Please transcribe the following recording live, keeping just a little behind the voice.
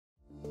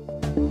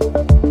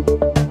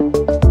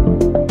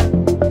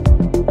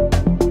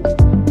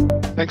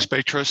Thanks,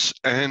 Beatrice,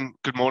 and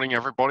good morning,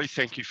 everybody.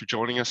 Thank you for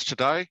joining us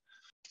today.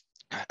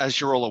 As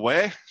you're all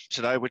aware,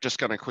 today we're just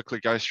going to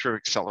quickly go through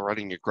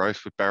accelerating your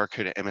growth with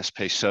Barracuda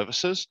MSP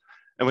Services,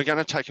 and we're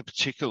going to take a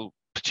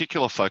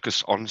particular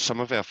focus on some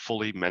of our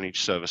fully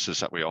managed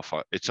services that we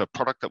offer. It's a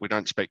product that we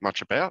don't speak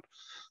much about,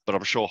 but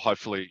I'm sure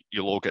hopefully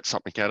you'll all get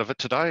something out of it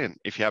today. And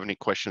if you have any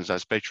questions,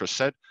 as Beatrice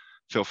said,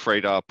 feel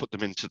free to put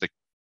them into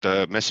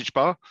the message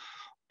bar,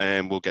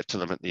 and we'll get to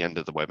them at the end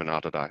of the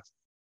webinar today.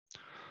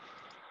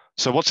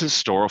 So what's in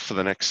store for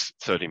the next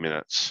 30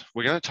 minutes?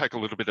 We're going to take a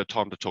little bit of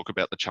time to talk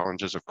about the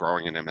challenges of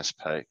growing an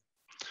MSP. And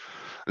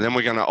then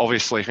we're going to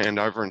obviously hand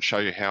over and show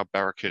you how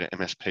Barracuda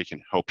MSP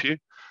can help you.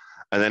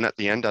 And then at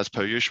the end, as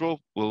per usual,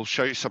 we'll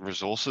show you some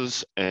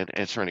resources and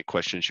answer any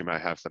questions you may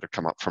have that have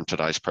come up from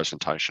today's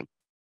presentation.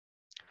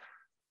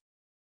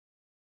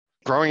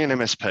 Growing an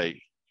MSP,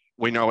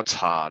 we know it's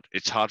hard.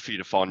 It's hard for you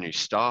to find new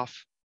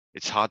staff.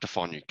 It's hard to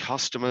find new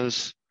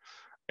customers.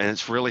 And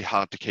it's really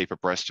hard to keep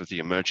abreast of the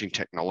emerging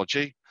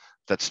technology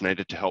that's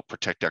needed to help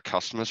protect our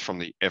customers from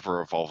the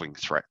ever-evolving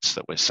threats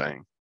that we're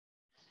seeing.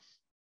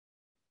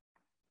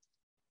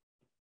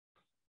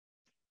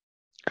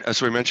 As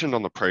we mentioned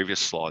on the previous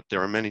slide,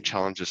 there are many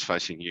challenges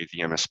facing you, the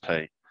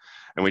MSP,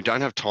 and we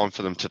don't have time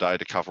for them today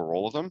to cover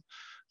all of them,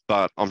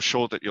 but I'm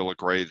sure that you'll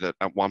agree that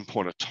at one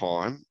point of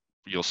time,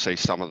 you'll see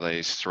some of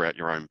these throughout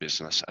your own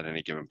business at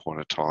any given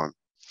point of time.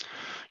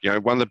 You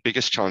know, one of the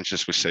biggest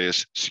challenges we see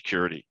is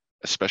security,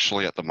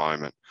 especially at the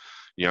moment.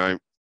 You know,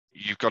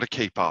 you've got to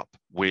keep up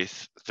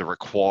with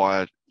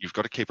you've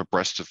got to keep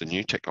abreast of the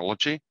new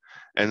technology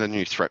and the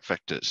new threat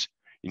vectors.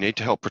 You need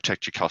to help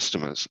protect your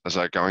customers as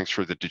they're going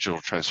through the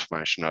digital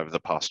transformation over the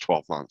past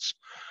 12 months.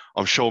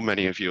 I'm sure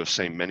many of you have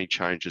seen many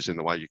changes in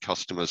the way your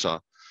customers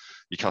are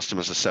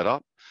set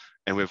up.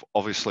 And we've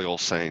obviously all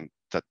seen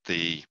that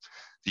the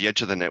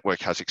edge of the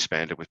network has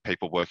expanded with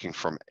people working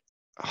from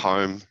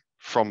home,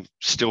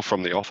 still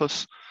from the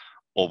office,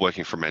 or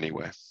working from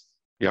anywhere.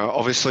 You know,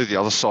 obviously the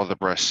other side of the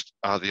breast,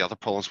 the other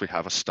problems we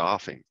have are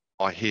staffing.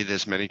 I hear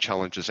there's many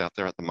challenges out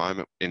there at the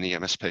moment in the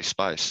MSP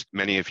space.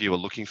 Many of you are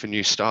looking for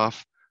new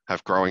staff,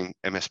 have growing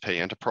MSP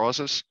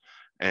enterprises,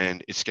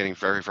 and it's getting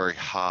very, very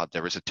hard.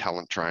 There is a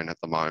talent drain at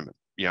the moment.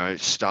 You know,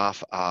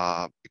 staff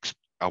are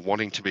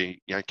wanting to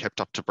be, kept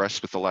up to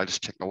breast with the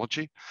latest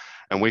technology.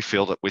 And we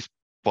feel that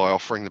by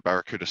offering the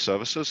Barracuda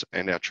services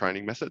and our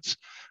training methods,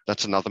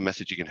 that's another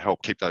method you can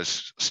help keep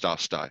those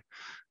staff stay.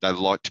 They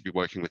like to be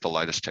working with the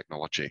latest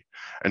technology.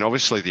 And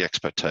obviously the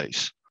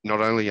expertise. Not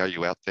only are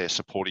you out there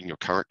supporting your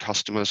current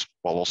customers,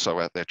 while also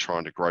out there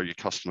trying to grow your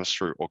customers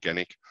through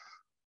organic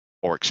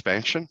or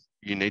expansion,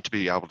 you need to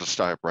be able to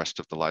stay abreast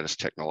of the latest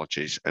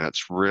technologies. And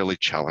it's really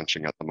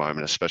challenging at the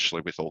moment,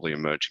 especially with all the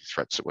emerging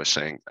threats that we're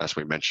seeing, as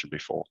we mentioned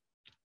before.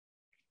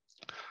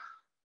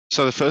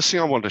 So the first thing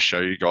I want to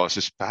show you guys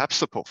is perhaps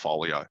the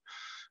portfolio.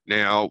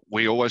 Now,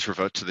 we always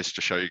revert to this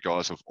to show you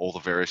guys of all the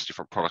various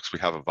different products we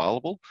have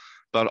available,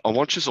 but I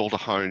want you all to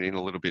hone in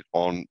a little bit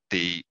on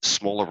the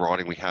smaller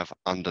writing we have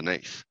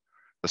underneath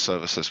the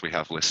services we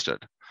have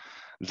listed.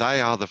 They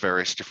are the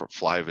various different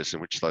flavors in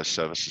which those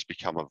services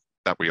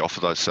that we offer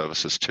those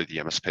services to the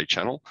MSP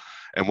channel.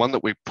 And one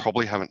that we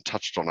probably haven't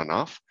touched on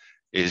enough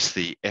is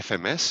the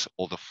FMS,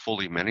 or the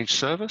fully managed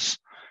service.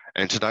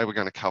 And today we're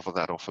going to cover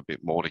that off a bit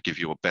more to give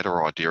you a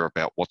better idea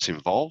about what's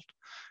involved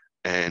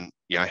and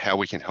how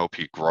we can help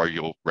you grow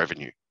your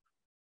revenue.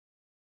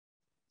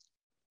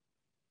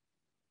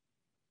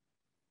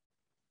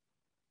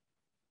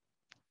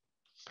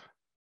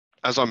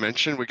 As I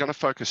mentioned, we're going to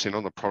focus in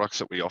on the products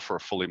that we offer a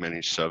fully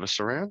managed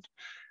service around.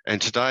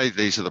 And today,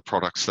 these are the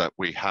products that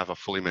we have a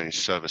fully managed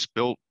service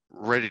built,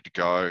 ready to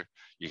go.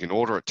 You can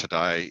order it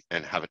today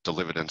and have it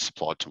delivered and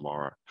supplied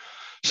tomorrow.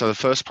 So the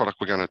first product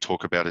we're going to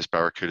talk about is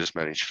Barracuda's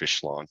Managed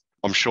Fish Line.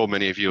 I'm sure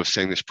many of you have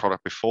seen this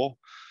product before.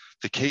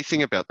 The key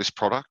thing about this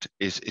product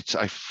is it's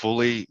a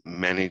fully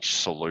managed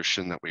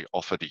solution that we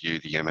offer to you,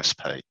 the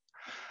MSP.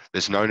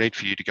 There's no need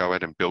for you to go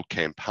out and build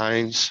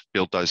campaigns,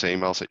 build those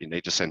emails that you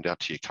need to send out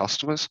to your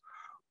customers.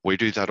 We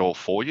do that all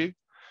for you.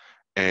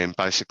 And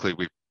basically,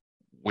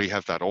 we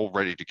have that all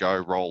ready to go,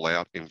 roll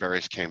out in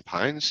various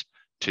campaigns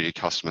to your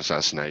customers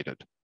as needed.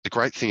 The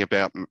great thing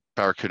about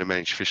Barracuda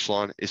Managed Fish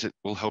Line is it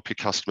will help your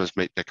customers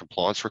meet their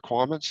compliance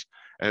requirements,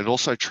 and it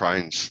also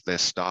trains their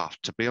staff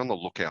to be on the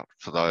lookout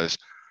for those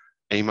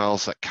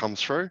emails that come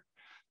through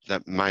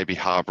that may be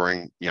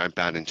harboring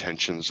bad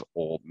intentions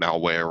or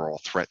malware or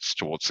threats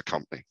towards the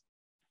company.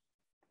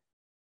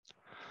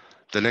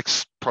 The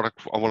next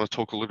product I want to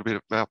talk a little bit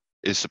about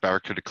is the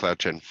Barracuda Cloud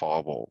Gen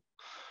Firewall.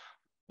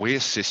 We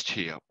assist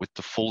here with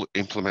the full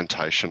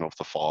implementation of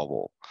the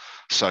firewall.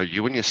 So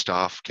you and your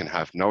staff can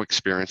have no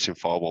experience in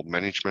firewall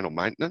management or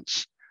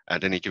maintenance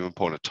at any given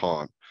point of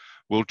time.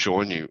 We'll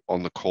join you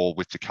on the call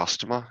with the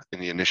customer in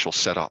the initial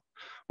setup,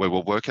 where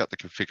we'll work out the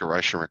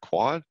configuration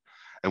required,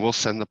 and we'll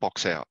send the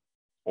box out,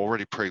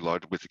 already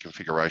preloaded with the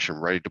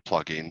configuration, ready to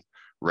plug in,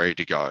 ready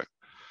to go.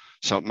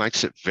 So it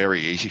makes it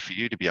very easy for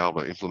you to be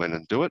able to implement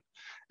and do it.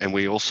 And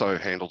we also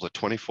handle the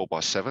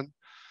 24/7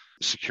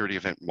 security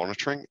event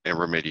monitoring and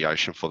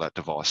remediation for that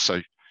device.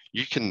 So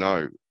you can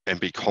know and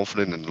be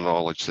confident in the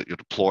knowledge that you're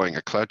deploying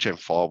a CloudGen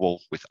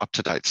firewall with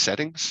up-to-date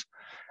settings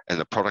and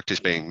the product is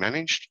being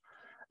managed,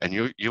 and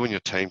you and your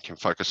team can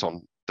focus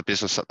on the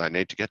business that they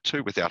need to get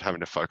to without having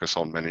to focus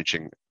on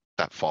managing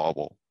that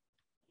firewall.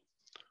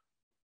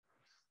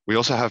 We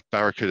also have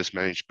Barracuda's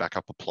managed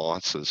backup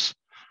appliances.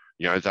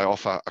 They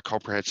offer a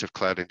comprehensive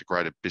cloud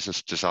integrated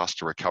business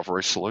disaster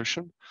recovery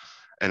solution.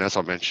 And as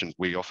I mentioned,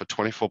 we offer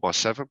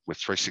 24/7 with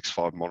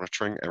 365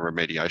 monitoring and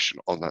remediation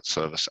on that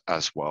service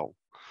as well.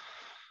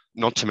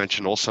 Not to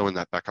mention also in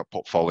that backup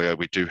portfolio,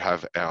 we do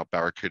have our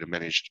Barracuda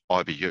managed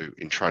IBU,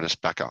 Intranis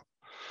Backup,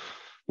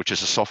 which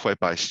is a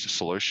software-based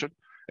solution,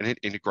 and it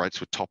integrates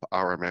with top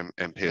RMM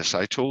and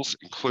PSA tools,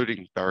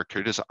 including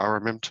Barracuda's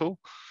RMM tool,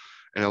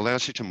 and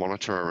allows you to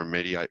monitor and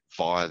remediate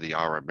via the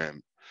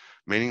RMM,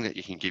 meaning that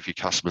you can give your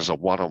customers a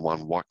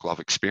one-on-one white glove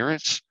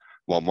experience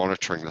while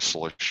monitoring the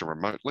solution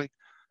remotely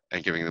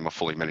and giving them a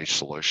fully managed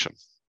solution.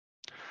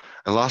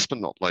 And last but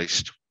not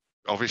least,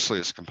 obviously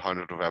as a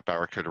component of our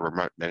Barracuda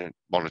remote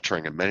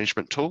monitoring and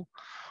management tool,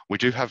 we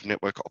do have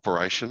Network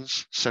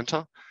Operations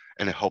Center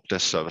and a help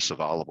desk service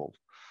available.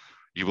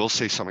 You will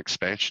see some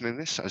expansion in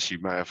this. As you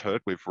may have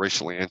heard, we've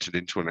recently entered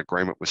into an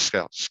agreement with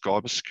Scout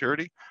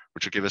Cybersecurity,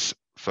 which will give us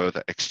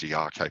further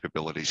XDR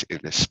capabilities in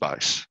this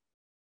space.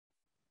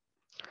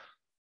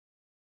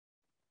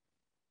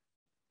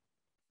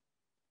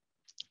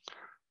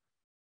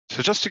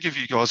 So just to give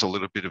you guys a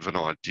little bit of an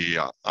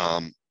idea,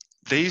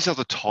 these are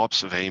the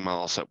types of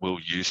emails that we'll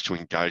use to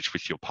engage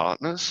with your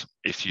partners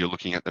if you're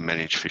looking at the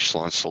managed fish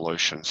line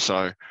solution.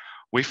 So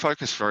we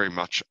focus very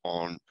much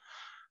on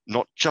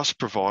not just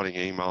providing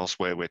emails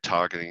where we're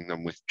targeting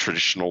them with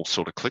traditional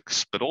sort of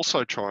clicks, but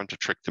also trying to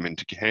trick them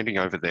into handing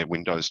over their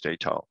Windows their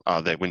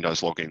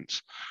Windows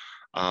logins.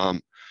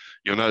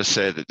 You'll notice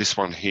there that this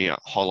one here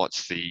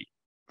highlights the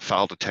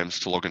failed attempts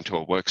to log into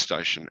a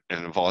workstation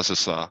and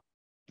advises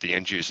the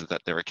end user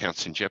that their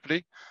account's in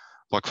jeopardy.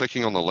 By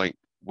clicking on the link,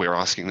 we're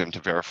asking them to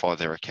verify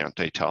their account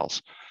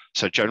details.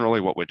 So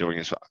generally what we're doing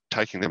is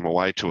taking them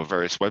away to a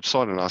various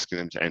website and asking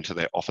them to enter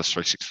their Office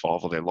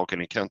 365 or their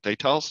login account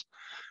details,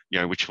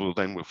 which we'll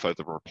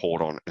further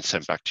report on and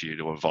send back to you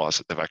to advise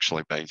that they've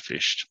actually been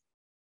phished.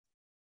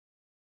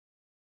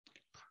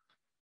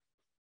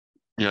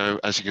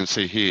 As you can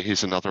see here,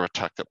 here's another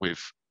attack that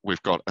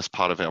we've got as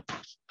part of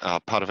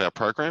our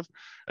program,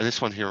 and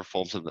this one here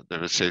informs them that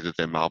they've exceeded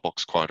their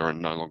mailbox quota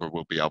and no longer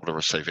will be able to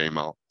receive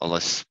email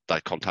unless they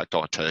contact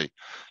IT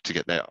to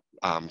get their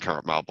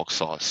current mailbox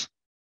size.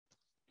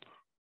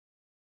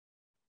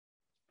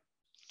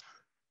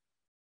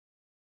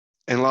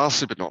 And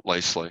lastly but not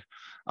leastly,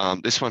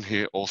 this one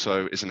here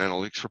also is an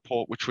analytics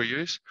report which we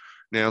use.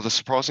 Now the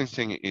surprising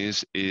thing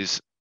is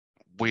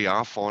we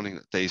are finding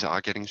that these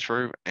are getting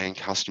through and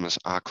customers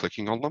are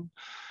clicking on them.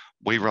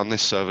 We run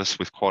this service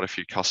with quite a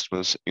few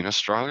customers in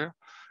Australia,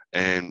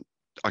 and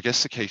I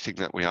guess the key thing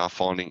that we are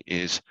finding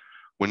is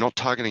we're not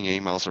targeting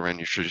emails around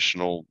your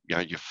traditional,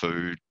 your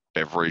food,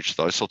 beverage,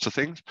 those sorts of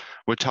things.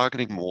 We're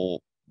targeting more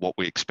what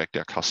we expect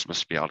our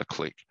customers to be able to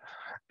click.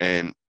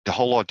 And the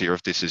whole idea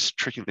of this is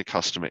tricking the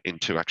customer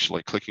into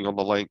actually clicking on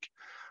the link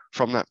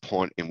from that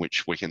point in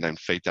which we can then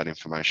feed that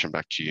information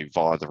back to you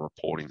via the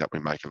reporting that we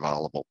make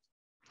available.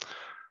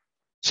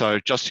 So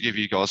just to give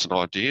you guys an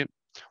idea,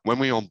 when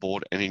we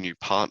onboard any new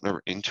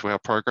partner into our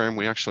program,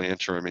 we actually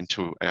enter them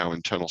into our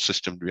internal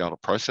system to be able to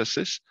process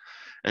this.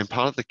 And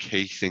part of the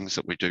key things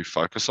that we do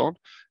focus on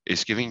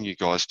is giving you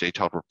guys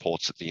detailed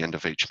reports at the end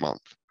of each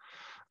month.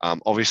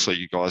 Obviously,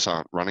 you guys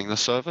aren't running the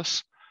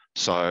service,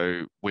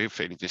 so we're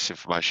feeding this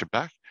information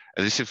back.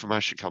 And this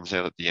information comes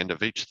out at the end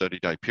of each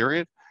 30-day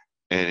period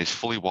and is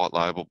fully white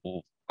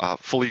labelable,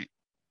 fully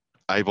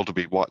able to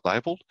be white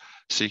labeled,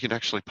 so you can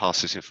actually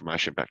pass this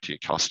information back to your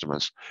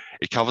customers.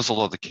 It covers a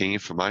lot of the key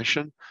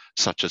information,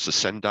 such as the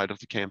send date of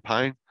the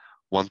campaign.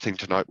 One thing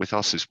to note with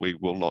us is we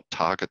will not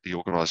target the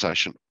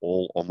organisation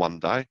all on one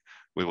day.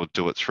 We will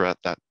do it throughout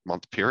that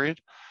month period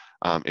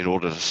in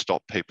order to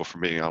stop people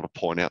from being able to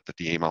point out that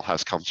the email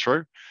has come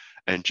through.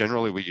 And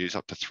generally we use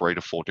up to 3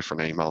 to 4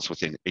 different emails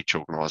within each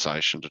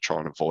organisation to try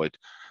and avoid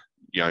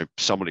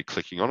somebody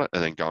clicking on it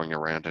and then going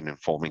around and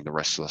informing the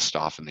rest of the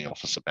staff in the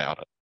office about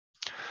it.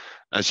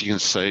 As you can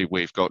see,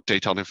 we've got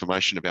detailed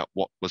information about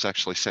what was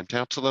actually sent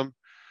out to them,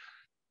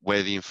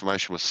 where the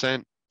information was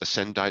sent, the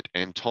send date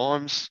and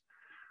times,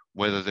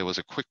 whether there was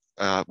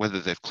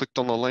whether they've clicked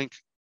on the link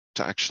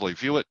to actually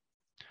view it,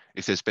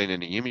 if there's been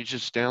any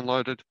images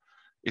downloaded,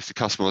 if the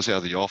customer was out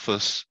of the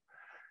office,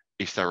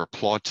 if they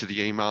replied to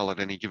the email at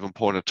any given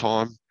point of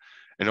time.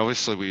 And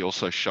obviously we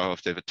also show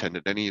if they've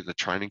attended any of the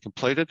training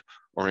completed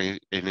and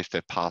if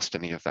they've passed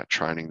any of that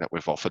training that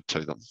we've offered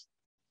to them.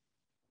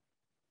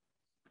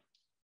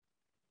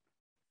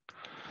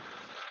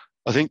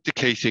 I think the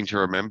key thing to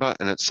remember,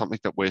 and it's something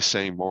that we're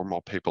seeing more and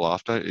more people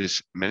after,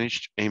 is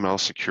managed email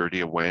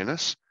security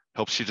awareness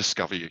helps you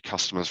discover your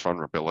customers'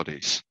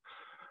 vulnerabilities.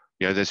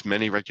 There's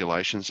many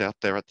regulations out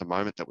there at the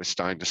moment that we're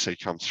starting to see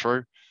come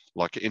through.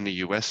 Like in the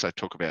US, they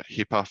talk about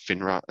HIPAA,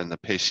 FINRA, and the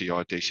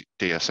PCI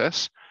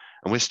DSS,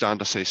 and we're starting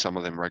to see some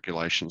of them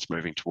regulations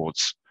moving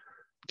towards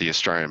the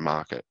Australian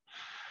market.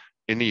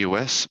 In the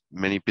US,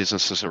 many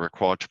businesses are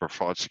required to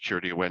provide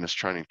security awareness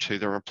training to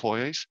their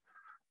employees,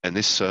 and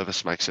this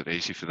service makes it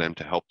easy for them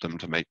to help them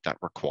to meet that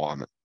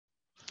requirement.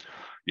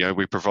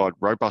 We provide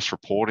robust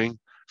reporting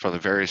from the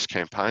various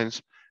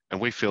campaigns, and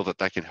we feel that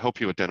they can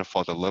help you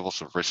identify the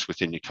levels of risk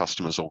within your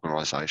customers'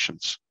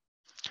 organisations.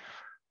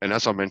 And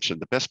as I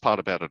mentioned, the best part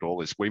about it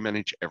all is we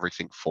manage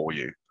everything for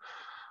you.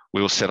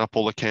 We will set up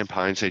all the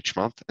campaigns each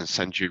month and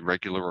send you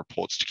regular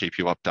reports to keep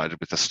you updated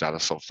with the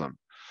status of them.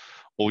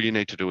 All you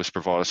need to do is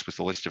provide us with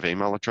a list of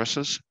email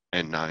addresses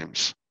and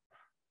names.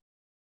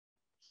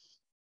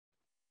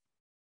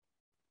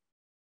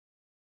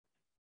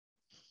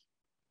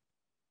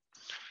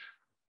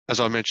 As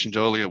I mentioned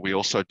earlier, we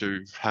also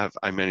do have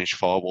a managed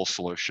firewall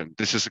solution.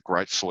 This is a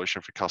great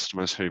solution for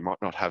customers who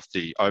might not have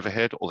the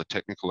overhead or the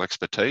technical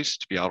expertise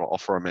to be able to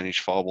offer a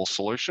managed firewall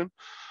solution,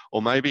 or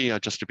maybe are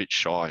just a bit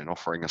shy in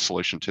offering a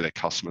solution to their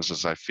customers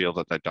as they feel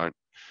that they don't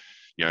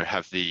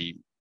have the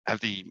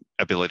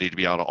ability to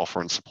be able to offer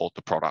and support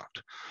the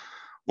product.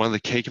 One of the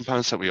key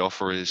components that we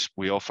offer is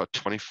we offer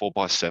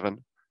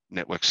 24/7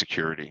 network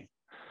security.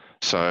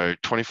 So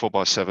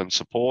 24/7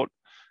 support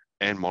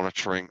and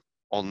monitoring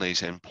on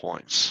these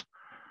endpoints.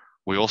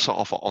 We also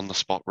offer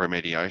on-the-spot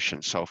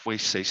remediation. So if we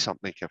see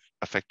something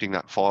affecting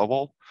that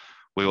firewall,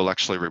 we will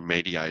actually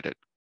remediate it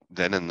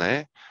then and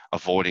there,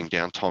 avoiding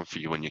downtime for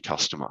you and your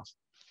customer.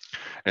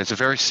 And it's a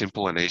very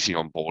simple and easy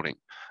onboarding.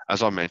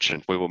 As I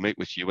mentioned, we will meet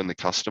with you and the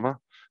customer.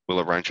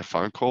 We'll arrange a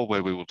phone call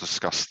where we will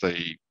discuss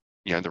the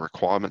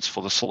requirements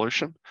for the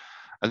solution,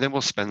 and then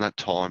we'll spend that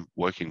time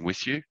working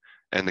with you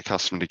and the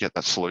customer to get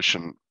that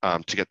solution,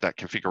 to get that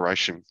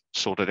configuration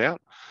sorted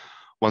out.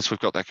 Once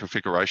we've got that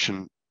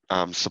configuration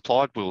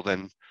supplied, we'll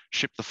then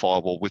ship the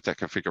firewall with that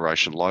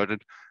configuration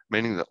loaded,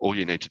 meaning that all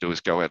you need to do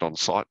is go out on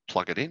site,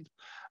 plug it in,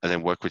 and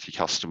then work with your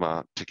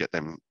customer to get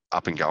them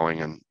up and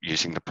going and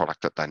using the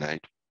product that they need.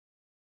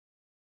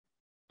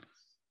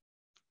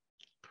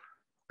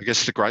 I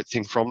guess the great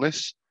thing from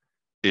this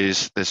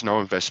is there's no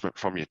investment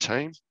from your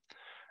team.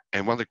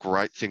 And one of the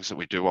great things that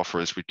we do offer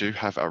is we do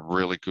have a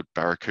really good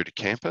Barracuda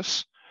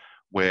campus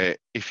where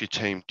if your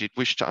team did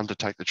wish to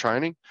undertake the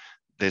training,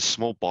 there's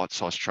small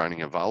bite-sized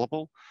training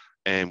available.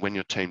 And when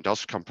your team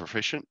does become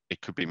proficient,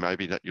 it could be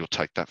maybe that you'll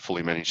take that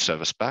fully managed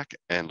service back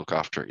and look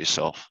after it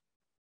yourself.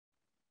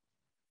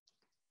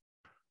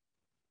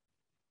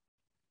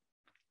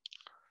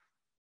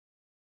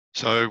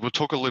 So we'll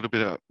talk a little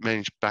bit about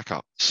managed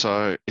backup.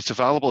 So it's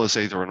available as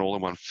either an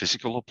all-in-one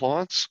physical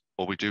appliance,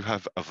 or we do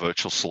have a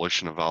virtual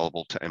solution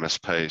available to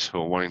MSPs who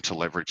are wanting to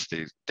leverage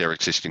their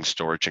existing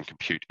storage and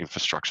compute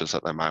infrastructures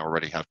that they may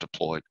already have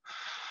deployed.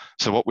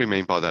 So what we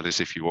mean by that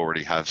is if you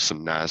already have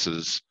some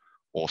NASs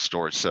or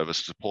storage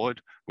servers deployed,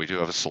 we do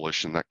have a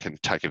solution that can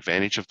take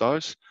advantage of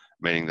those,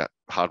 meaning that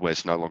hardware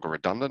is no longer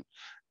redundant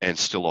and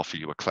still offer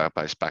you a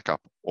cloud-based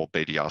backup or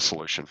BDR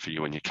solution for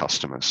you and your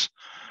customers.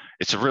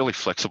 It's a really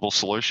flexible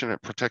solution.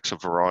 It protects a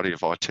variety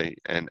of IT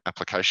and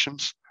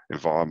applications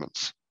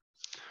environments.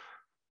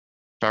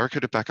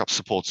 Barracuda Backup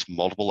supports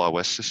multiple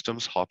OS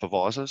systems,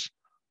 hypervisors,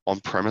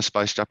 on-premise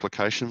based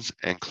applications,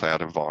 and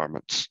cloud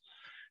environments.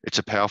 It's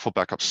a powerful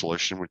backup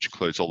solution which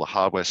includes all the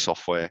hardware,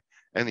 software,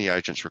 and the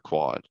agents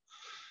required.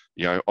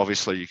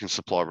 Obviously you can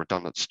supply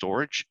redundant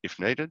storage if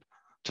needed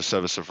to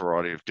service a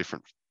variety of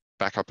different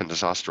backup and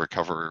disaster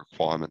recovery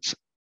requirements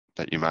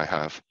that you may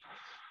have.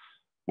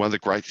 One of the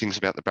great things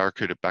about the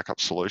Barracuda Backup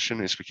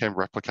solution is we can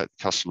replicate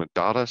the customer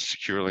data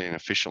securely and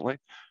efficiently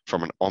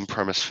from an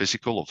on-premise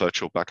physical or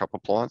virtual backup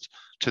appliance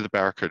to the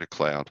Barracuda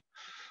cloud,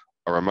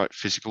 a remote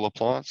physical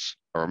appliance,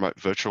 a remote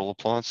virtual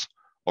appliance,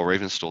 or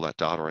even store that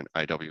data in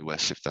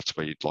AWS if that's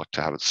where you'd like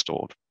to have it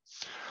stored.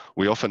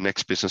 We offer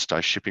next business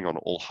day shipping on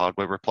all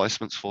hardware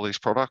replacements for these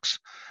products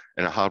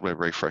and a hardware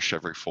refresh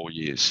every 4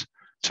 years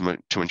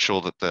to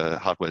ensure that the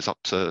hardware is up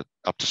to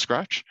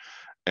scratch,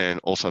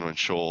 and also to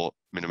ensure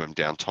minimum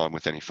downtime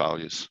with any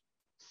failures.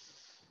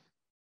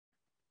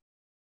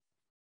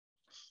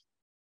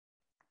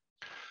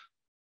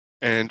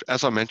 And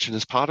as I mentioned,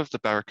 as part of the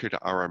Barracuda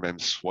RMM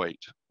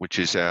suite, which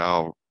is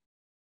our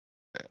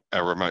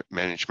remote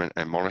management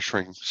and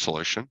monitoring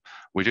solution,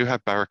 we do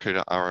have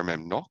Barracuda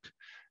RMM NOC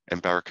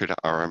and Barracuda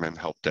RMM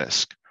Help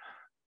Desk.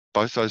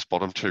 Both those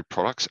bottom two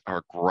products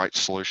are great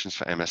solutions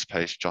for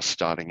MSPs just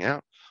starting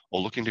out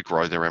or looking to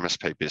grow their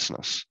MSP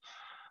business.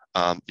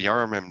 The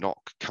RMM NOC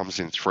comes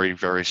in 3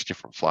 various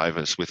different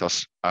flavors, with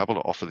us able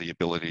to offer the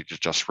ability to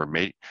just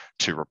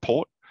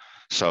report.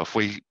 So if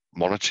we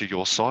monitor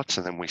your sites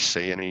and then we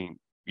see any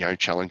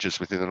challenges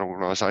within an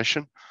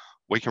organization,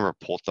 we can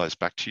report those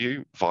back to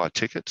you via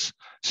tickets,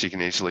 so you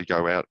can easily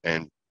go out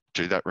and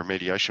do that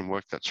remediation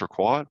work that's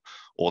required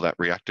or that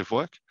reactive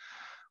work.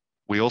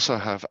 We also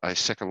have a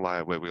second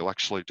layer where we'll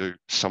actually do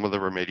some of the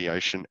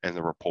remediation and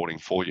the reporting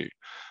for you,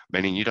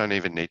 meaning you don't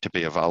even need to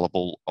be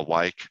available,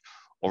 awake,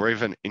 or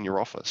even in your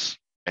office,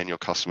 and your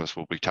customers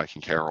will be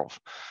taken care of.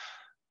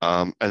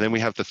 And then we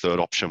have the third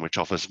option, which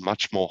offers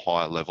much more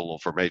higher level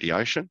of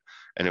remediation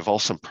and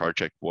involves some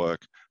project work,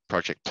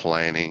 project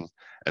planning,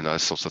 and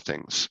those sorts of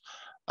things.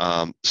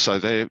 So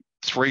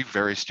three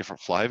various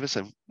different flavors.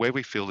 And where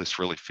we feel this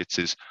really fits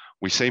is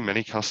we see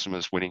many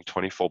customers winning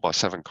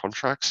 24/7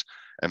 contracts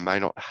and may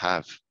not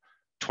have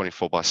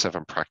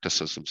 24/7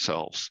 practices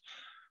themselves.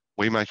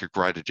 We make a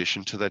great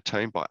addition to their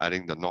team by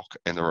adding the NOC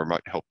and the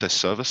remote help desk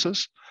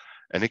services,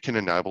 and it can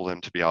enable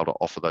them to be able to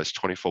offer those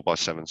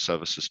 24/7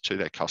 services to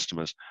their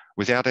customers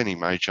without any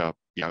major,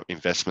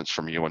 investments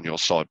from you on your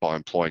side by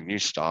employing new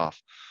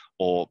staff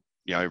or,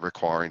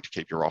 requiring to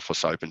keep your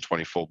office open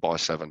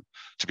 24/7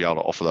 to be able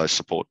to offer those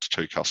supports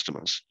to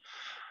customers.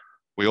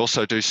 We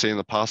also do see in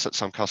the past that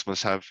some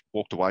customers have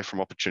walked away from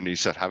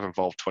opportunities that have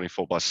involved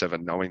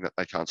 24/7, knowing that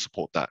they can't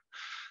support that.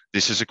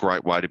 This is a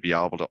great way to be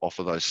able to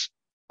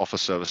offer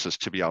services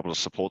to be able to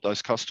support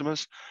those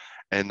customers.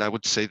 And they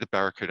would see the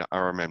Barracuda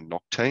RMM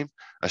NOC team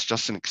as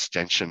just an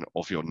extension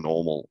of your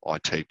normal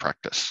IT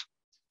practice.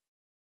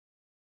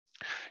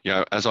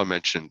 As I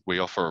mentioned, we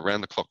offer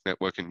around-the-clock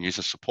network and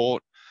user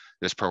support.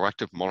 There's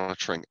proactive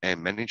monitoring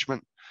and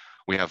management.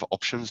 We have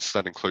options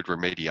that include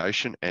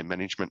remediation and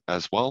management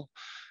as well.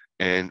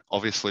 And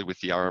obviously with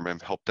the RMM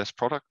Help Desk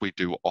product, we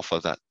do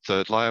offer that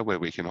third layer where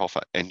we can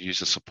offer end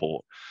user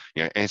support,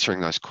 answering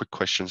those quick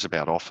questions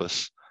about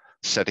Office,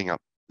 setting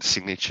up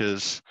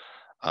signatures,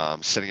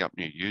 setting up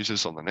new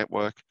users on the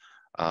network,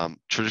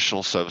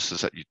 traditional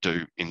services that you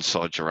do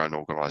inside your own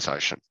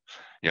organization.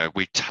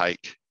 We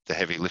take the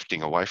heavy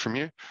lifting away from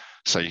you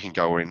so you can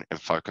go in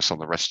and focus on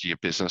the rest of your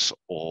business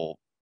or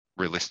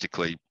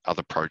realistically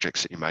other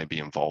projects that you may be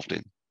involved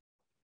in.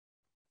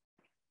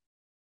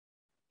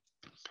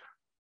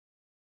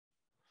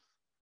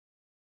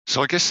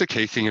 So I guess the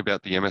key thing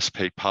about the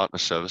MSP Partner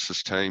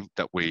Services team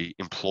that we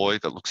employ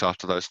that looks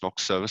after those NOC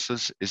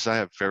services is they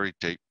have very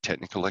deep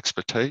technical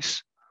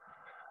expertise,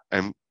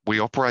 and we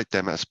operate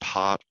them as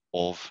part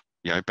of,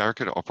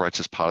 Barracuda operates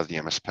as part of the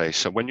MSP.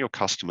 So when your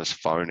customers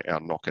phone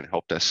our NOC and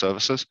help desk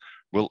services,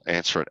 we'll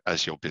answer it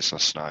as your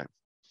business name.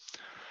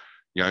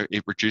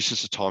 It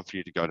reduces the time for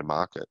you to go to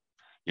market.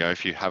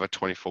 If you have a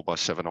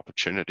 24/7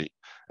 opportunity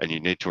and you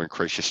need to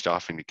increase your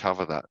staffing to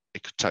cover that,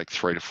 it could take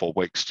 3 to 4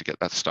 weeks to get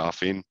that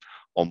staff in,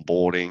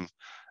 onboarding,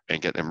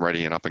 and get them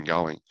ready and up and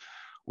going.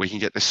 We can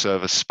get this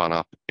service spun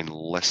up in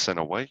less than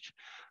a week.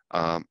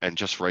 And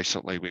just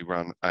recently, we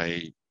run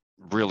a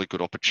really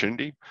good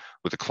opportunity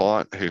with a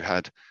client who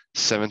had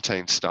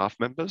 17 staff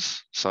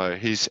members. So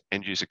his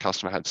end user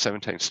customer had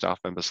 17 staff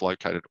members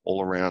located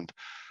all around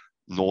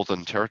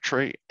Northern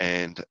Territory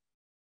and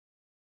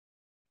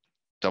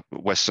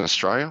Western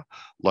Australia,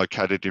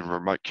 located in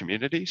remote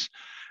communities.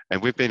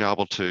 And we've been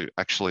able to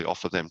actually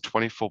offer them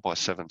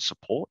 24/7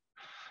 support.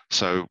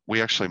 So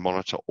we actually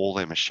monitor all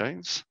their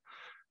machines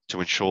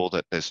to ensure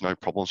that there's no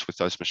problems with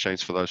those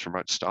machines for those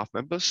remote staff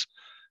members.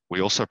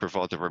 We also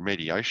provide the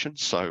remediation.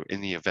 So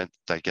in the event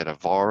they get a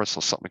virus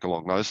or something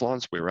along those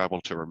lines, we're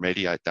able to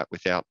remediate that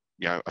without,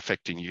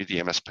 affecting you, the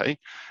MSP,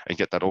 and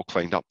get that all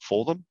cleaned up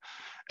for them.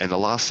 And the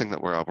last thing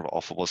that we're able to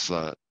offer was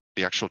the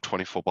actual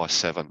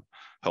 24/7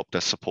 help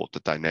desk support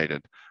that they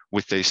needed.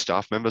 With these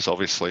staff members,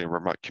 obviously in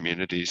remote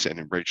communities and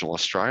in regional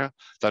Australia,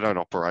 they don't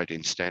operate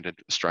in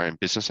standard Australian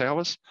business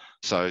hours.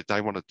 So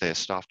they wanted their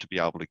staff to be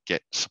able to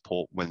get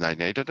support when they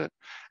needed it.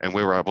 And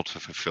we were able to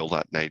fulfill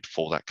that need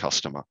for that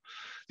customer.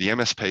 The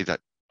MSP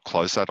that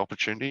closed that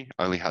opportunity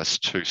only has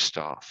 2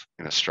 staff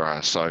in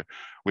Australia. So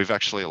we've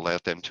actually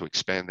allowed them to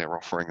expand their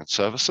offering and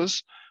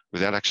services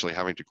without actually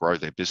having to grow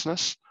their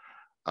business.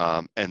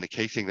 And the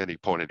key thing that he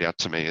pointed out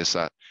to me is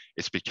that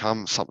it's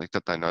become something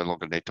that they no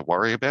longer need to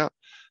worry about.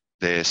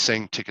 They're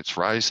seeing tickets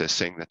raised, they're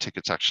seeing the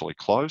tickets actually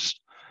closed,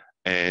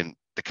 and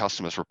the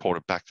customers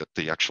reported back that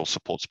the actual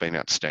support's been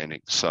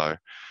outstanding. So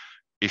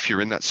if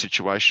you're in that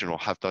situation or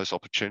have those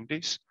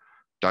opportunities,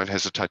 don't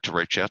hesitate to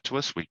reach out to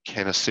us. We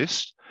can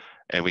assist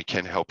and we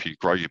can help you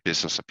grow your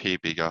business, appear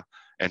bigger,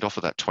 and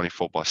offer that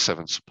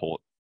 24/7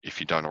 support if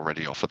you don't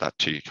already offer that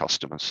to your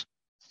customers.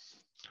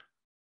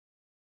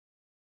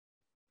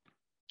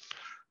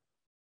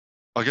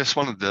 I guess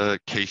one of the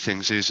key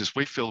things is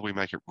we feel we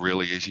make it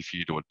really easy for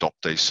you to adopt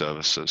these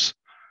services.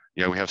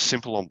 We have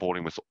simple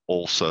onboarding with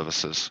all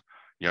services.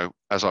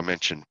 As I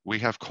mentioned, we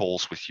have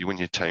calls with you and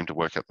your team to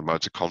work out the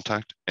modes of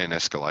contact and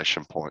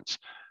escalation points.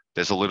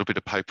 There's a little bit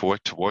of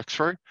paperwork to work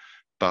through,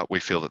 but we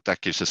feel that that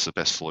gives us the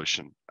best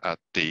solution at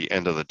the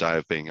end of the day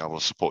of being able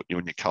to support you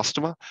and your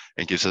customer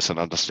and gives us an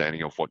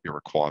understanding of what your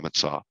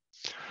requirements are.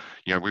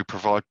 We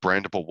provide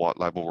brandable white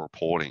label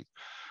reporting,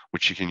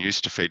 which you can use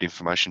to feed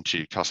information to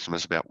your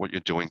customers about what you're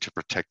doing to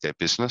protect their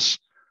business,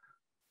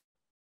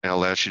 and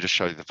allows you to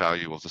show the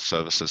value of the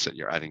services that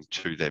you're adding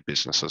to their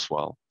business as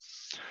well.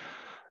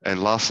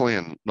 And lastly,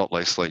 and not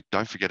leastly,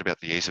 don't forget about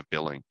the ease of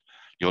billing.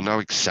 You'll know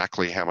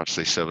exactly how much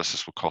these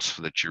services will cost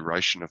for the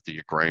duration of the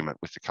agreement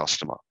with the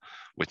customer,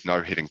 with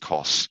no hidden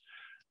costs.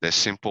 They're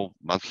simple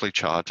monthly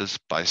charges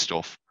based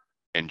off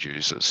end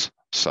users.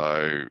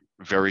 So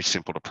very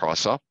simple to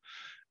price up,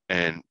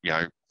 and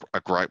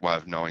a great way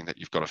of knowing that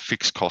you've got a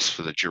fixed cost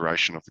for the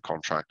duration of the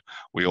contract.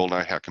 We all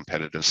know how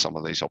competitive some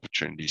of these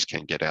opportunities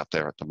can get out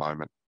there at the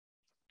moment.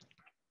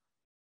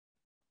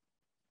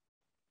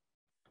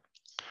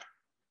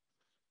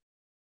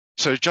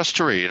 So just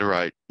to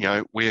reiterate,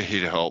 we're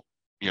here to help.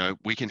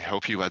 We can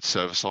help you add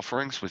service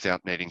offerings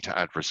without needing to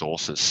add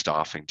resources,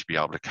 staffing to be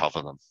able to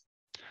cover them.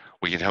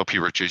 We can help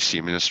you reduce the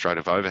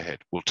administrative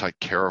overhead. We'll take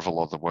care of a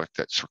lot of the work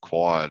that's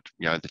required,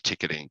 the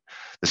ticketing,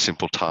 the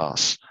simple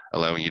tasks,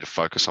 allowing you to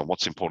focus on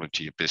what's important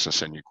to your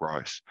business and your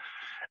growth.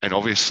 And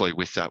obviously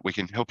with that, we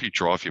can help you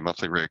drive your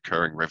monthly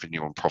recurring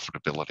revenue and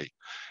profitability.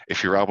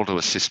 If you're able to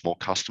assist more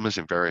customers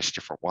in various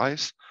different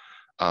ways,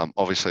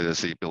 obviously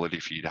there's the ability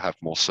for you to have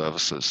more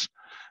services.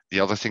 The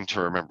other thing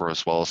to remember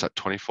as well is that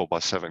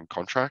 24/7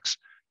 contracts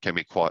can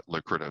be quite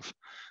lucrative.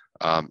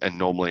 And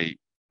normally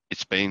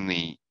it's been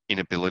the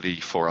inability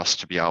for us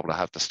to be able to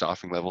have the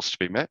staffing levels to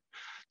be met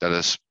that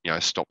has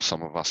stopped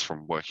some of us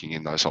from working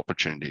in those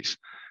opportunities.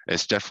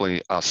 It's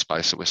definitely a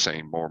space that we're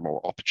seeing more and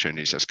more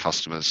opportunities as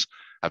customers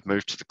have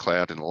moved to the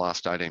cloud in the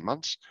last 18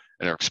 months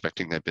and are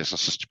expecting their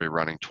businesses to be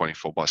running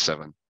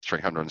 24/7,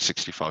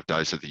 365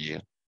 days of the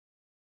year.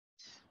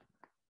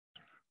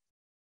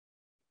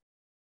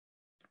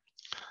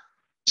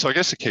 So I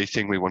guess the key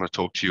thing we want to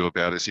talk to you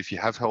about is if you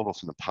have held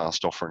off in the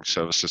past offering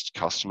services to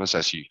customers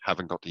as you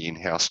haven't got the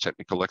in-house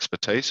technical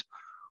expertise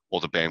or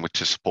the bandwidth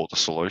to support the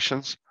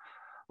solutions,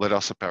 let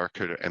us at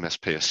Barracuda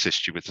MSP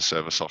assist you with the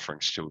service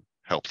offerings to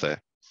help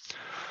there.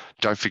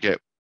 Don't forget,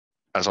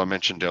 as I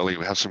mentioned earlier,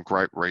 we have some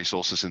great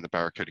resources in the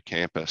Barracuda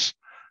campus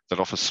that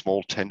offer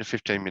small 10 to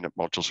 15 minute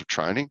modules of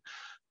training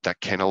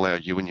that can allow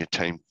you and your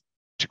team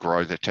to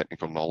grow their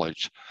technical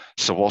knowledge.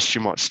 So whilst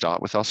you might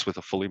start with us with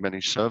a fully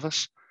managed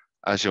service,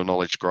 as your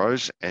knowledge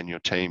grows and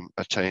your team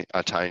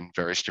attain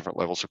various different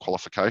levels of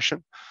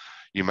qualification,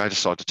 you may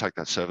decide to take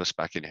that service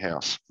back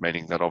in-house,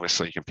 meaning that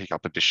obviously you can pick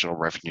up additional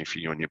revenue for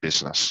you and your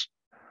business.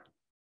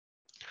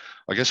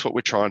 I guess what we're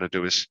trying to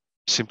do is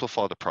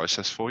simplify the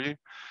process for you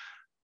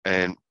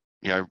and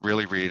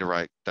really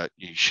reiterate that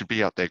you should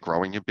be out there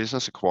growing your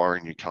business,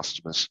 acquiring new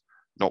customers,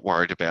 not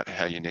worried about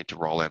how you need to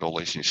roll out all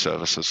these new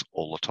services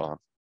all the time.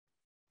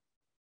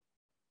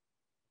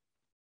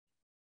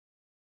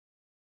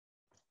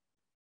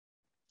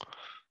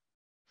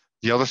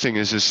 The other thing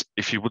is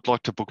if you would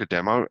like to book a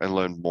demo and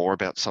learn more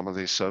about some of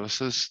these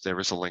services, there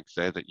is a link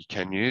there that you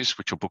can use,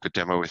 which will book a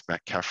demo with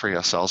Matt Caffrey,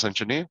 our sales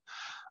engineer.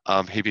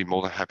 He'd be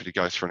more than happy to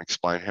go through and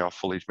explain how a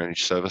fully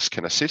managed service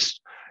can assist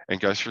and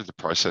go through the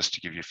process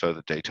to give you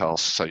further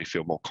details so you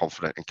feel more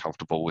confident and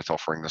comfortable with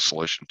offering the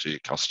solution to your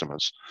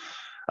customers.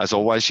 As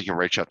always, you can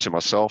reach out to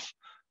myself.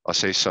 I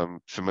see some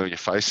familiar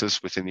faces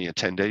within the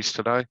attendees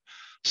today.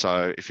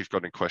 So if you've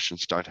got any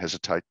questions, don't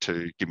hesitate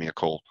to give me a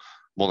call.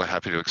 More than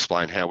happy to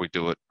explain how we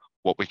do it,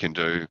 what we can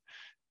do,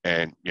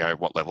 and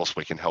what levels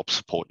we can help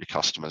support your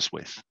customers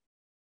with.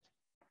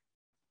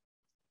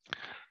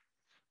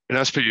 And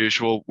as per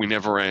usual, we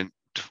never end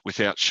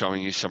without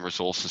showing you some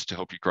resources to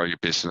help you grow your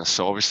business.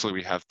 So obviously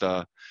we have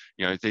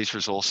these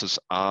resources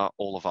are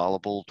all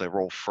available.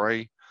 They're all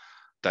free.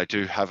 They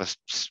do have a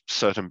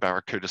certain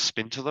Barracuda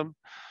spin to them.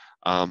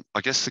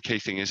 I guess the key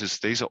thing is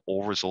these are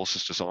all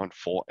resources designed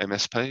for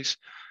MSPs.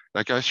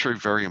 They go through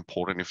very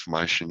important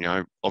information.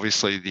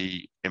 Obviously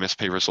the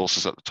MSP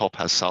resources at the top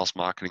has sales,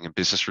 marketing, and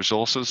business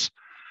resources.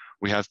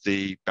 We have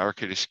the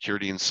Barracuda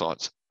Security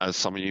Insights. As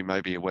some of you may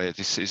be aware,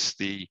 this is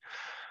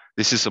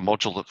a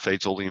module that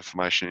feeds all the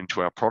information into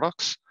our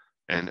products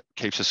and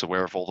keeps us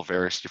aware of all the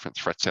various different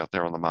threats out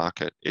there on the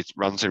market. It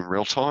runs in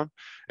real time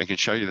and can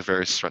show you the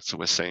various threats that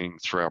we're seeing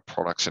through our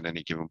products at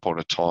any given point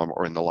of time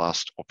or in the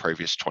last or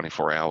previous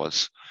 24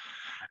 hours.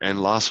 And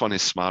last one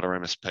is Smarter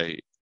MSP.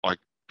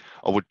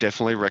 I would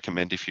definitely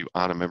recommend, if you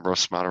aren't a member of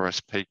Smarter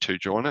MSP, to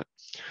join it.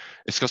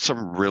 It's got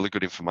some really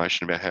good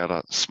information about how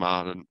to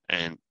smarten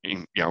and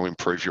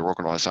improve your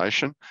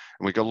organization.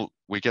 And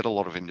we get a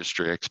lot of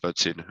industry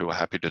experts in who are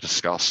happy to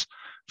discuss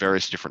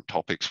various different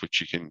topics, which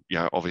you can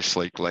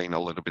obviously glean a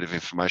little bit of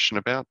information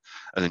about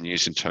and then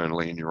use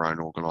internally in your own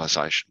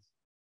organization.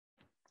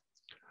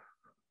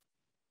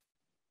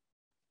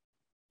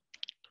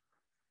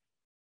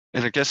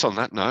 And I guess on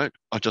that note,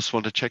 I just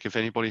want to check if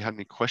anybody had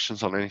any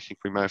questions on anything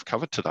we may have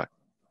covered today.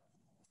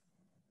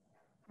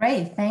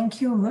 Great.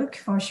 Thank you, Luke,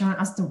 for showing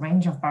us the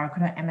range of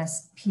Barracuda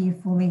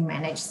MSP fully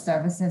managed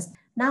services.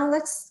 Now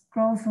let's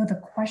go through the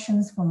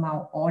questions from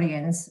our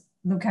audience.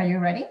 Luke, are you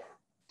ready?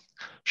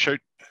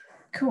 Shoot.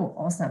 Cool.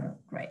 Awesome.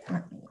 Great.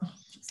 Let me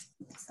just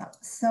put this up.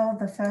 So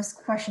the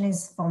first question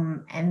is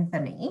from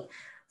Anthony.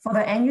 For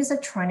the end user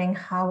training,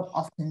 how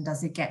often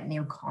does it get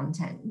new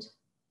content?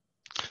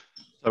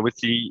 So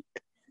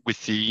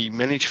with the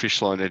managed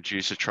fish line end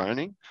user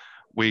training,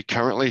 we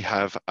currently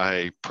have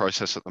a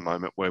process at the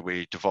moment where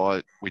we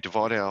divide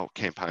our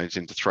campaigns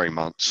into 3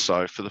 months.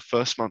 So for the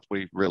first month,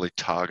 we really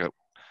target,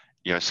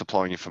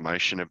 supplying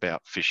information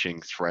about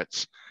phishing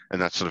threats and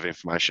that sort of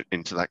information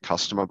into that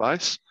customer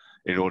base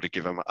in order to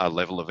give them a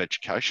level of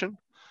education.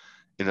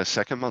 In the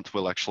second month,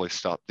 we'll actually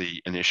start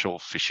the initial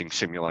phishing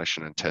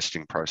simulation and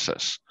testing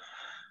process.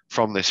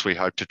 From this, we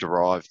hope to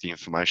derive the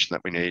information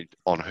that we need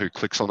on who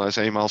clicks on those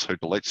emails, who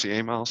deletes the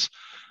emails,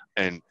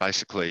 and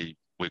basically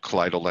we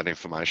collate all that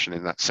information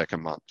in that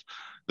second month.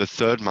 The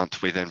third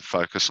month, we then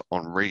focus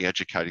on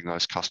re-educating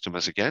those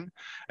customers again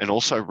and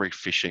also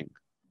re-phishing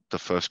the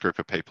first group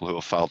of people who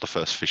have failed the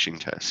first phishing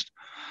test.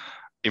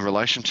 In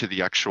relation to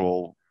the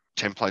actual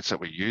templates that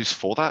we use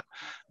for that,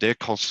 they're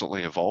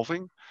constantly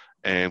evolving,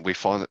 and we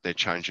find that they're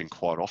changing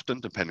quite often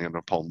depending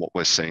upon what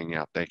we're seeing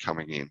out there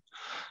coming in.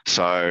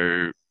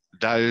 So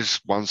those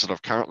ones that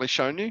I've currently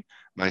shown you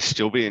may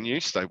still be in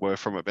use. They were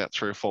from about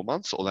 3 or 4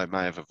 months, or they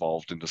may have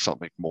evolved into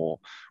something more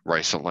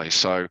recently.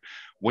 So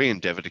we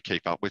endeavour to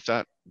keep up with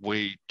that.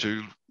 We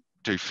do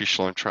fish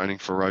line training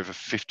for over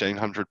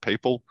 1,500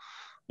 people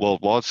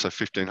worldwide. So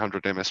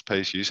 1,500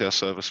 MSPs use our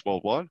service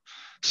worldwide.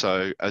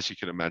 So as you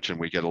can imagine,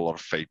 we get a lot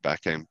of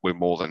feedback, and we're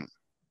more than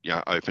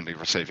openly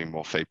receiving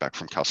more feedback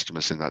from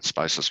customers in that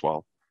space as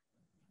well.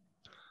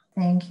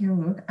 Thank you,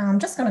 Luke. I'm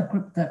just going to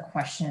group the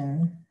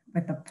question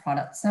with the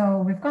product.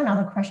 So we've got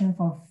another question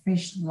for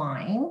fish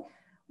line.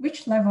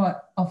 Which level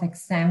of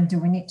exam do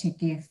we need to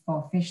give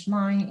for fish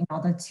line in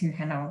order to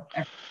handle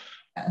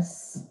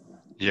everything?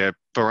 Yeah,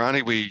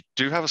 Barani, we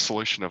do have a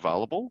solution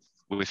available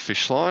with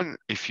Fishline.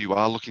 If you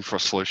are looking for a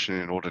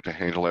solution in order to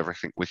handle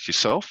everything with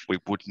yourself, we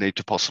would need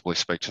to possibly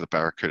speak to the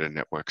Barracuda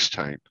Networks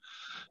team.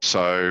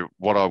 So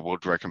what I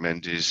would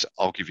recommend is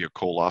I'll give you a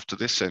call after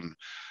this and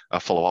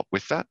follow up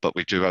with that, but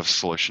we do have a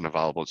solution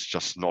available. It's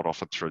just not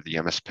offered through the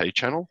MSP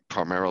channel.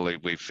 Primarily,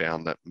 we've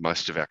found that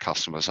most of our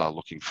customers are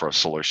looking for a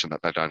solution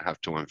that they don't have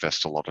to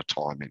invest a lot of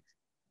time in.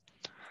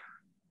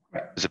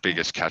 It's the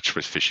biggest catch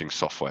with phishing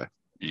software.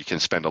 You can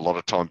spend a lot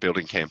of time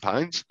building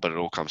campaigns, but it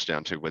all comes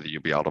down to whether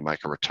you'll be able to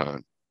make a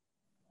return.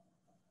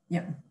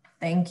 Yeah,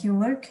 thank you,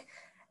 Luke.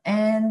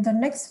 And the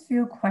next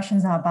few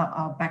questions are about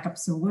our backup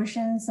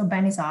solution. So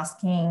Ben is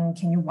asking,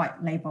 can you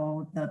white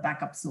label the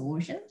backup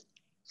solution?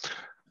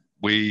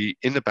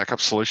 In the backup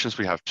solutions,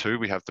 we have two.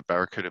 We have the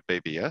Barracuda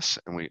BBS,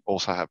 and we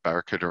also have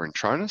Barracuda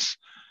Intronus.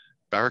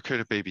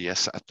 Barracuda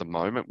BBS at the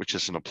moment, which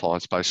is an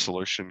appliance-based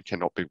solution,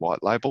 cannot be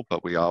white labeled,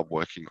 but we are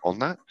working on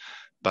that.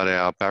 But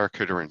our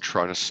Barracuda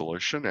Intronus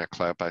solution, our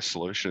cloud-based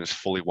solution, is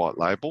fully white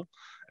label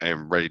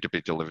and ready to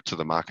be delivered to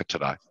the market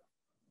today.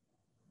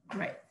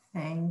 Great,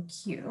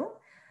 thank you.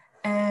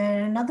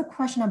 And another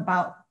question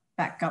about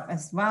backup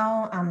as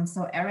well.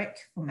 So Eric,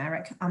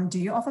 do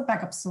you offer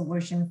backup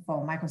solution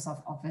for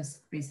Microsoft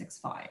Office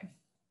 365?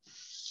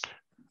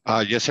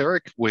 Yes,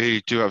 Eric,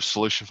 we do have a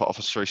solution for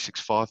Office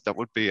 365. That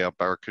would be our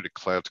Barracuda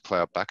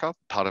Cloud-to-Cloud Backup,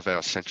 part of our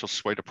Essential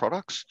suite of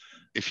products.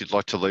 If you'd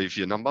like to leave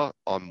your number,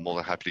 I'm more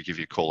than happy to give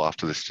you a call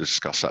after this to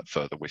discuss that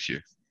further with you.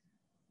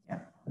 Yeah,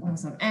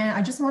 awesome. And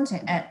I just want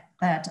to add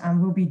that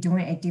we'll be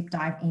doing a deep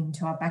dive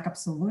into our backup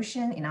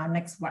solution in our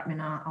next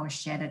webinar. I'll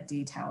share the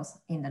details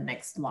in the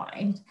next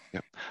slide.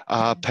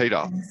 Yep.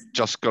 Peter,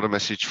 just got a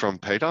message from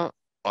Peter.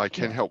 I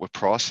can help with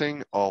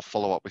pricing. I'll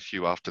follow up with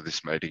you after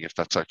this meeting, if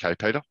that's okay,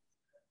 Peter.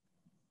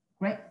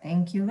 Great,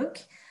 thank you, Luke.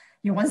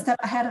 You're one step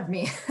ahead of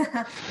me.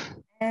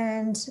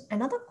 And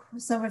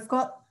so we've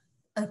got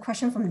a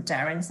question from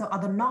Darren. So are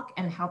the NOC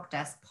and help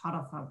desk part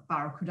of a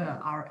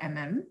Barracuda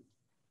RMM?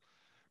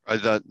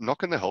 The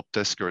NOC and the help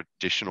desk are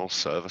additional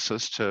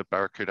services to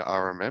Barracuda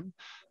RMM.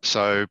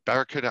 So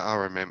Barracuda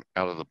RMM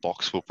out of the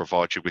box will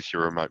provide you with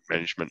your remote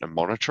management and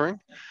monitoring.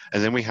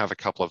 And then we have a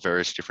couple of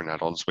various different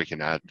add-ons we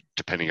can add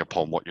depending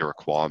upon what your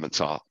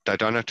requirements are. They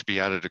don't have to be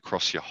added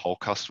across your whole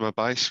customer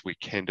base. We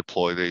can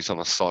deploy these on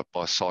a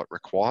site-by-site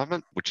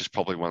requirement, which is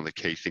probably one of the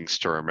key things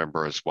to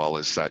remember as well,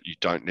 is that you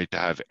don't need to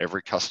have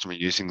every customer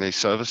using these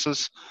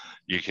services.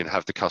 You can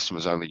have the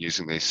customers only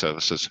using these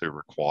services who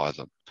require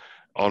them.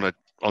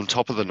 On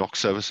top of the NOC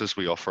services,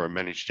 we offer a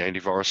managed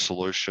antivirus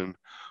solution.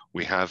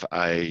 We have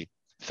a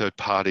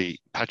third-party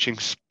patching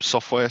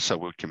software, so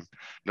we can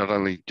not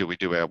only do we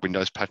do our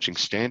Windows patching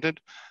standard,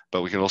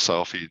 but we can also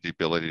offer you the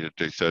ability to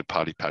do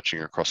third-party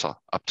patching across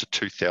up to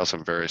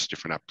 2,000 various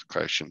different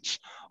applications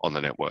on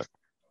the network.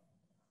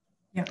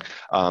 Yeah.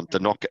 The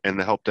NOC and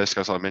the help desk,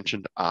 as I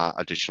mentioned, are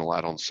additional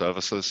add-on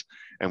services,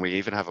 and we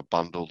even have a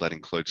bundle that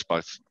includes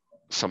both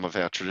some of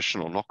our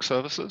traditional NOC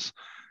services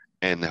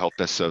and the help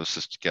desk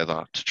services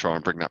together to try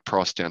and bring that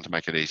price down to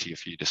make it easier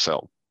for you to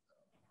sell.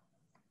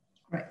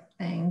 Great,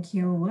 thank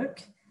you,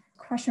 Luke.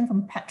 Question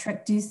from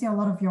Patrick. Do you see a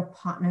lot of your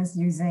partners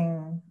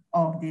using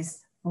all of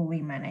these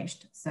fully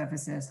managed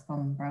services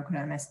from Barracuda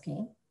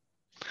MSP?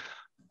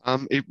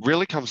 It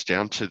really comes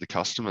down to the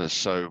customers.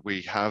 So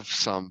we have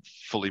some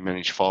fully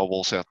managed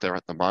firewalls out there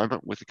at the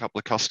moment with a couple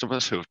of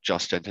customers who have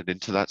just entered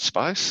into that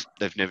space.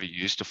 They've never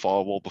used a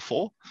firewall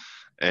before,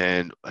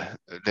 and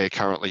they're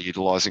currently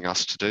utilising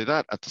us to do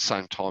that. At the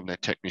same time, their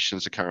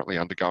technicians are currently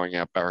undergoing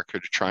our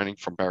Barracuda training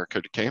from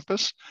Barracuda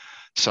campus.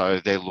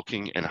 So they're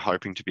looking and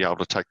hoping to be able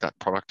to take that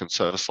product and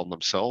service on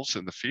themselves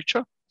in the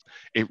future.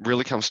 It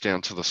really comes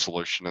down to the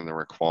solution and the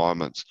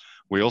requirements.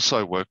 We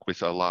also work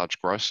with a large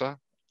grocer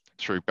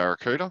through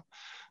Barracuda,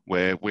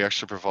 where we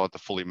actually provide the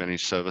fully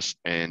managed service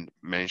and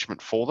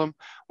management for them,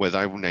 where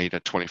they will need a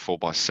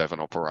 24/7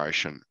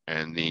 operation,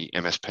 and the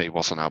MSP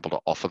wasn't able to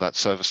offer that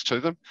service to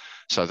them.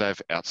 So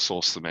they've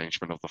outsourced the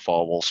management of the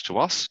firewalls to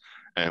us,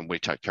 and we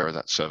take care of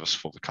that service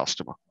for the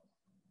customer.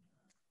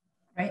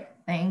 Great,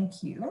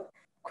 thank you.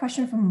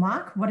 Question from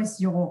Mark, what is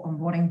your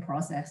onboarding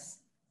process?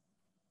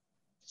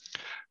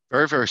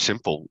 Very, very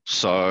simple.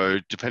 So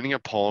depending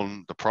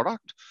upon the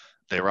product,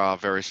 there are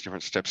various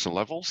different steps and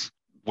levels.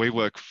 We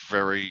work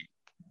very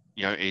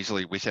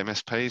easily with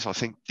MSPs. I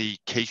think the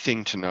key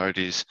thing to note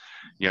is,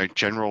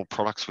 general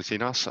products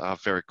within us are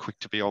very quick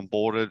to be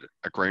onboarded.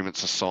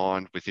 Agreements are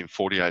signed within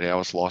 48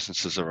 hours.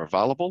 Licenses are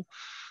available.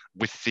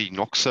 With the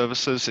NOC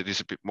services, it is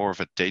a bit more of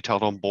a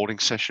detailed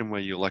onboarding session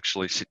where you'll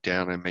actually sit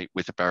down and meet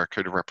with a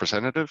Barracuda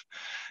representative,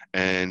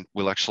 and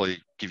we'll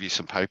actually give you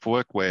some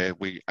paperwork where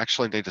we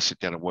actually need to sit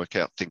down and work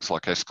out things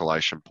like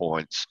escalation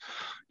points,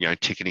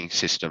 ticketing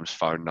systems,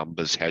 phone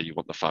numbers, how you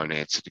want the phone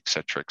answered, et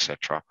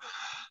cetera.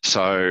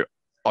 So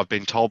I've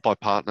been told by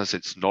partners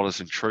it's not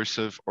as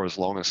intrusive or as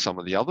long as some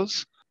of the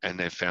others, and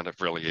they've found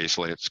it really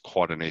easily. It's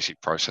quite an easy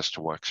process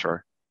to work through.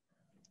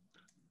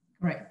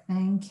 Great,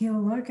 thank you,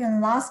 Luke.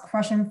 And last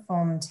question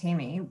from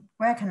Timmy.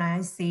 Where can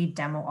I see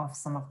demo of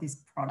some of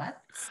these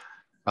products?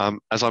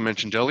 As I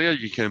mentioned earlier,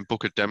 you can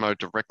book a demo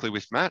directly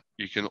with Matt.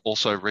 You can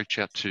also reach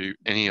out to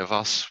any of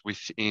us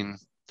within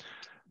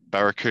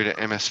Barracuda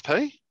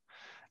MSP.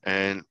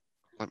 And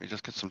let me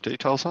just get some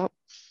details up.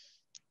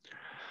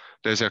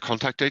 There's our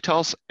contact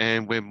details,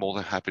 and we're more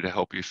than happy to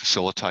help you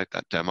facilitate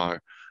that demo.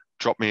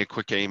 Drop me a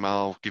quick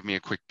email, give me a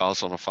quick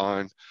buzz on a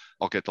phone.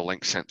 I'll get the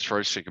link sent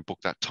through so you can book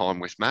that time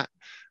with Matt,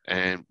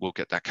 and we'll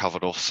get that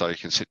covered off so you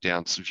can sit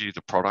down, view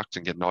the product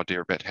and get an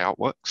idea about how it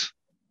works.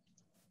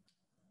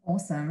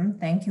 Awesome.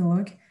 Thank you,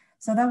 Luke.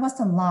 So that was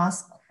the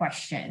last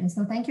question.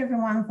 So thank you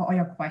everyone for all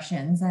your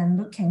questions. And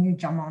Luke, can you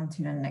jump on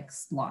to the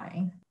next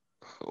slide?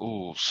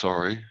 Oh,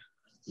 sorry.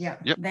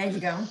 Yep. There you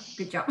go.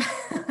 Good job.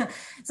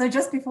 So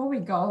just before we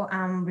go,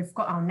 we've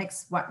got our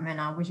next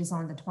webinar, which is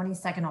on the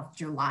 22nd of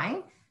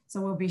July. So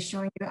we'll be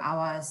showing you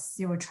our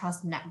Zero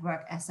Trust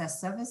Network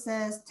Access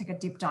Services, take a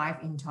deep dive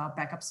into our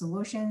backup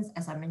solutions,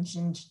 as I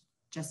mentioned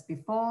just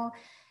before.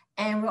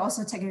 And we'll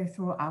also take you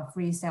through our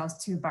free sales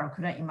to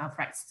Barracuda email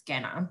threat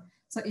scanner.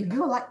 So if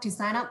you would like to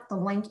sign up, the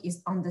link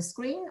is on the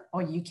screen,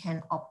 or you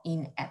can opt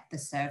in at the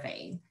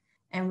survey.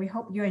 And we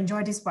hope you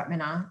enjoy this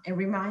webinar. A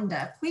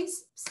reminder,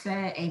 please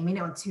spare a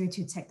minute or two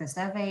to take the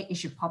survey. It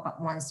should pop up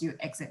once you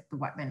exit the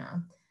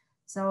webinar.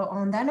 So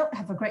on that note,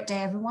 have a great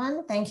day,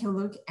 everyone. Thank you,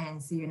 Luke,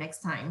 and see you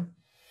next time.